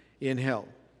punishment in hell.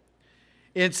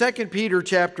 In 2 Peter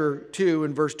chapter 2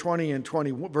 and verses 20 and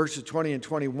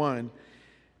 21,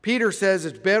 Peter says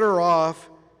it's better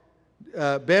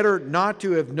not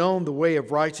to have known the way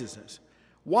of righteousness.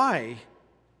 Why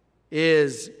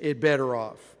is it better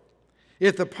off?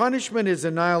 If the punishment is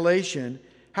annihilation,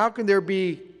 how can there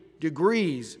be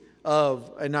degrees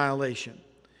of annihilation?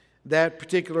 That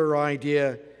particular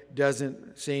idea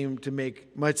doesn't seem to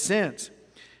make much sense.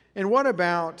 And what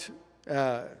about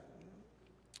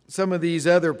some of these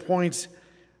other points,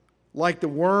 like the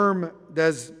worm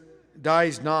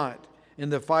dies not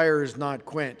and the fire is not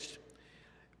quenched?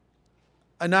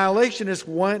 Annihilationists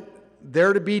want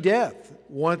there to be death,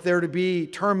 want there to be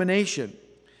termination.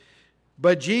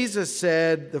 But Jesus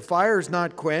said the fire is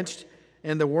not quenched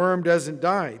and the worm doesn't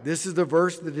die. This is the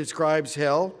verse that describes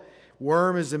hell.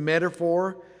 Worm is a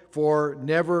metaphor for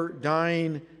never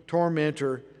dying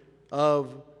tormentor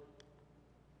of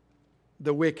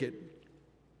the wicked.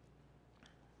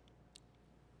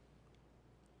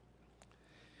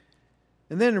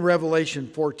 And then in Revelation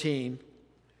 14,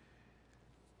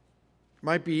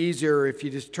 might be easier if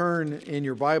you just turn in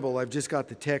your Bible. I've just got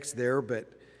the text there,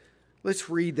 but let's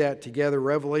read that together.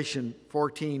 Revelation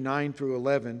 14, 9 through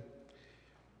 11.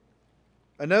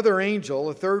 Another angel,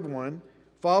 a third one,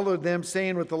 followed them,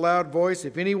 saying with a loud voice,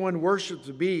 "If anyone worships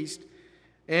the beast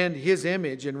and his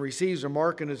image and receives a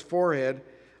mark on his forehead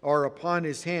or upon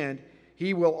his hand,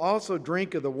 he will also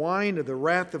drink of the wine of the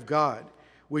wrath of God,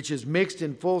 which is mixed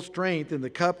in full strength in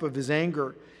the cup of his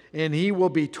anger. And he will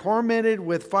be tormented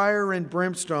with fire and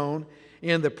brimstone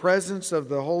in the presence of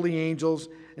the holy angels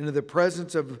and in the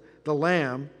presence of the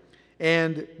Lamb.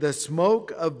 And the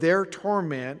smoke of their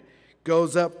torment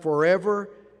goes up forever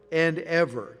and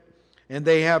ever. And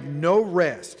they have no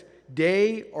rest,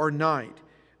 day or night,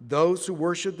 those who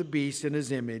worship the beast in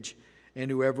his image and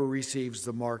whoever receives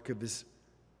the mark of his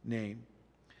name."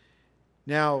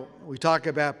 Now, we talk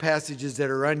about passages that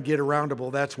are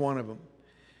unget-aroundable. That's one of them.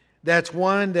 That's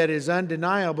one that is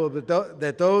undeniable, but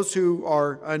that those who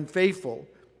are unfaithful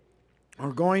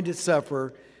are going to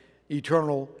suffer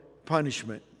eternal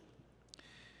punishment.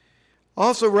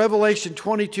 Also, Revelation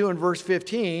 22 and verse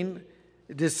 15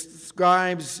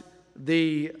 describes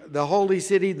the holy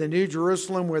city, the New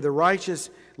Jerusalem, where the righteous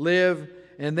live,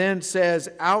 and then says,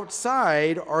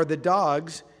 outside are the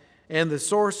dogs and the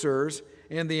sorcerers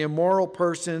and the immoral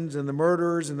persons and the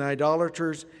murderers and the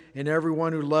idolaters and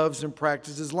everyone who loves and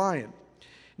practices lying.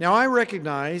 Now, I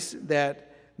recognize that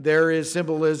there is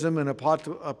symbolism in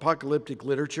apocalyptic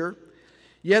literature,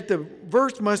 yet the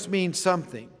verse must mean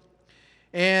something.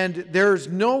 And there's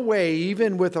no way,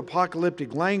 even with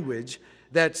apocalyptic language,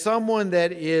 that someone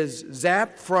that is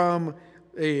zapped from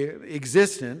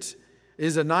existence,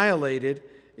 is annihilated,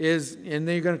 and then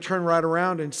you're going to turn right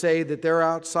around and say that they're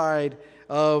outside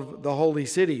of the holy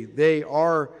city. They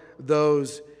are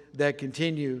those that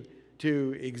continue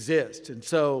to exist. And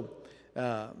so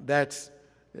that's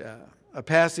a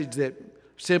passage that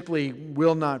simply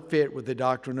will not fit with the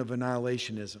doctrine of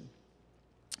annihilationism.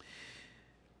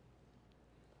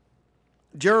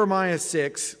 Jeremiah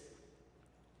 6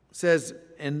 says,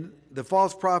 "And the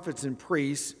false prophets and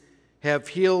priests have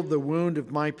healed the wound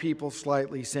of my people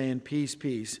slightly, saying, 'Peace,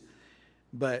 peace,'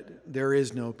 but there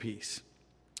is no peace."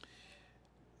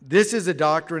 This is a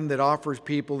doctrine that offers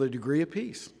people a degree of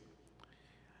peace.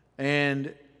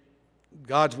 And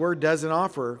God's Word doesn't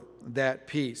offer that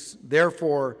peace.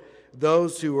 Therefore,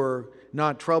 those who are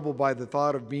not troubled by the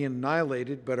thought of being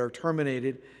annihilated, but are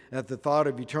terminated at the thought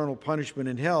of eternal punishment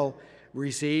in hell,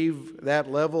 receive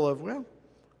that level of, well,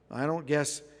 I don't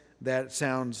guess that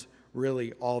sounds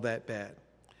really all that bad.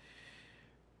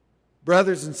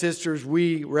 Brothers and sisters,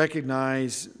 we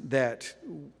recognize that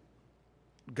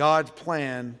God's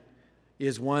plan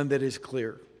is one that is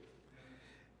clear.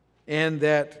 And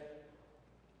that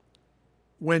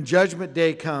when Judgment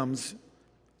Day comes,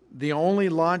 the only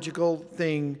logical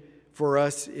thing for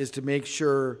us is to make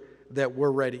sure that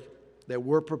we're ready, that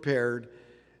we're prepared,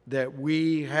 that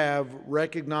we have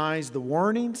recognized the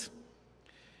warnings,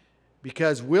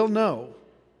 because we'll know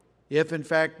if in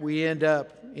fact we end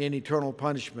up in eternal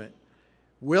punishment.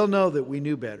 We'll know that we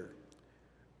knew better.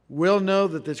 We'll know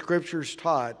that the Scriptures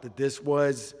taught that this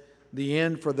was the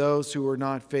end for those who were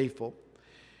not faithful.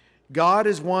 God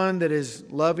is one that is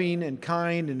loving and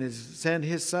kind and has sent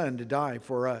His Son to die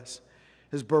for us,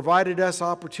 has provided us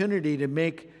opportunity to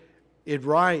make it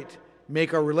right,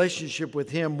 make our relationship with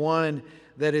Him one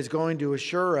that is going to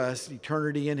assure us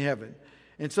eternity in heaven.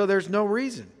 And so there's no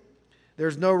reason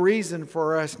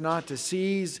for us not to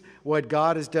seize what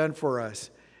God has done for us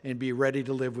and be ready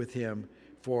to live with Him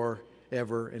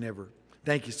forever and ever.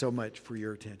 Thank you so much for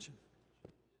your attention.